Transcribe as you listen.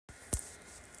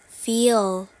feel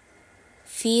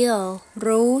feel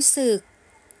รู้สึก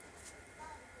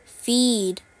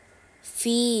feed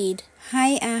feed ให้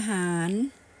อาหาร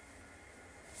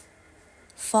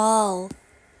fall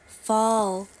fall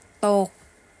ตก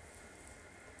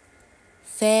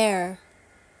fair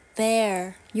fair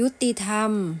ยุติธรร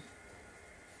ม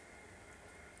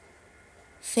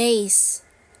face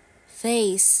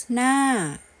face หน้า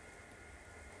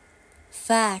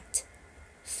fact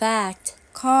fact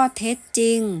ข้อเท็จจ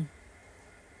ริง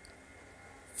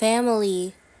family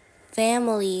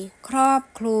family ครอบ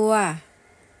ครัว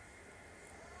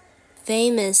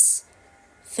famous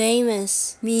famous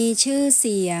มีชื่อเ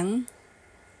สียง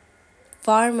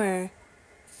farmer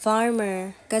farmer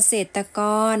เกษตรก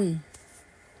ร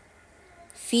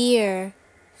fear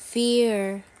fear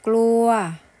กลัว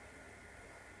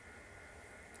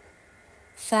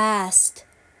fast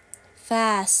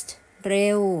fast เ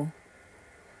ร็ว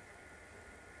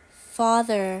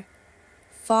father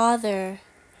father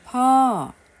พ่อ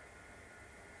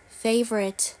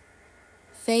favorite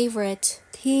favorite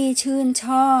ที่ชื่นช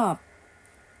อบ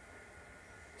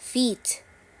feet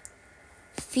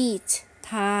feet เ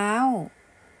ท้า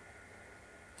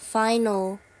final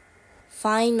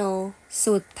final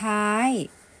สุดท้าย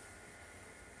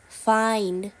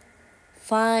find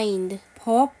find พ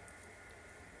บ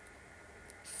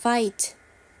fight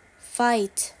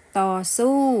fight ต่อ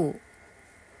สู้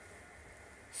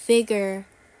figure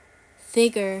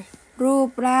figure รู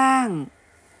ปร่าง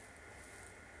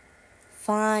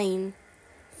fine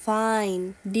fine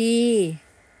ดี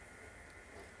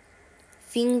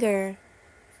finger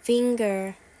finger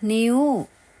นิ้ว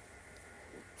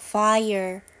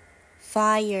fire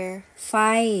fire ไฟ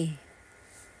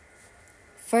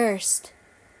first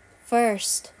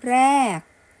first แรก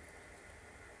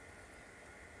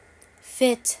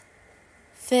fit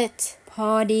fit พอ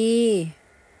ดี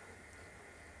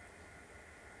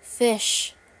fish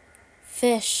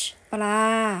fish ปลา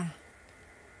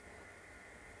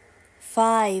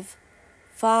five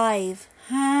five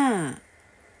ห้า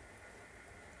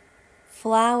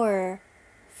flower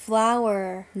flower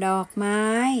ดอกไม้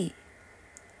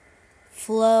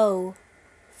flow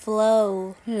flow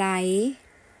ไหล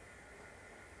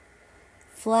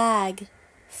flag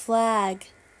flag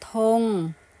ธง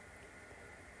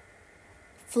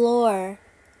floor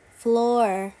floor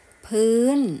พื้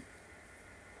น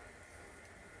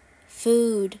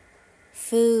food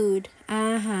food อา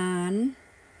หาร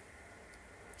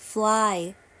fly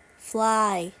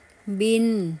fly บิน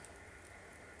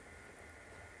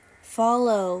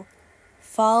follow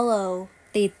follow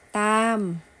ติดตาม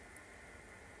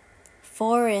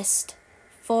forest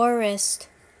forest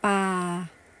ป่า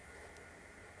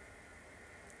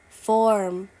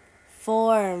form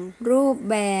form รูป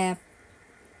แบบ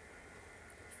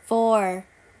for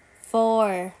for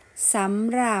สำ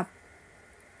หรับ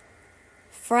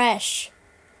fresh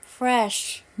fresh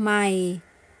ใหม่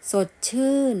สด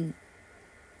ชื่น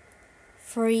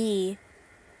free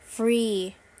free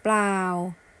เปล่า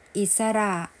อิสร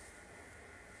ะ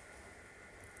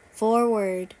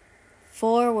forward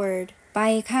forward ไป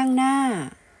ข้างหน้า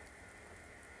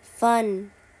fun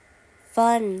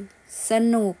fun ส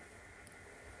นุก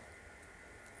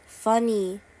funny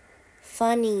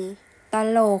funny ต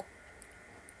ลก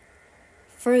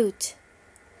fruit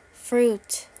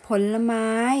fruit ผลไ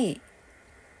ม้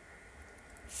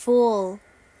full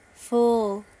full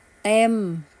เต็ม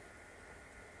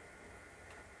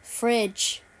fridge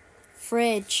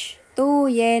fridge ตู้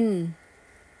เย็น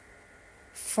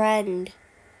friend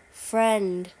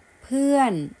friend เพื่อ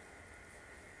น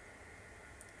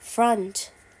front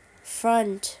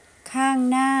front ข้าง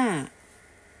หน้า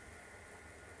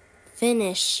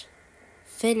finish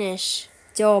finish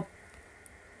จบ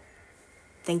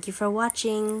thank you for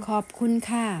watching ขอบคุณ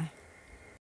ค่ะ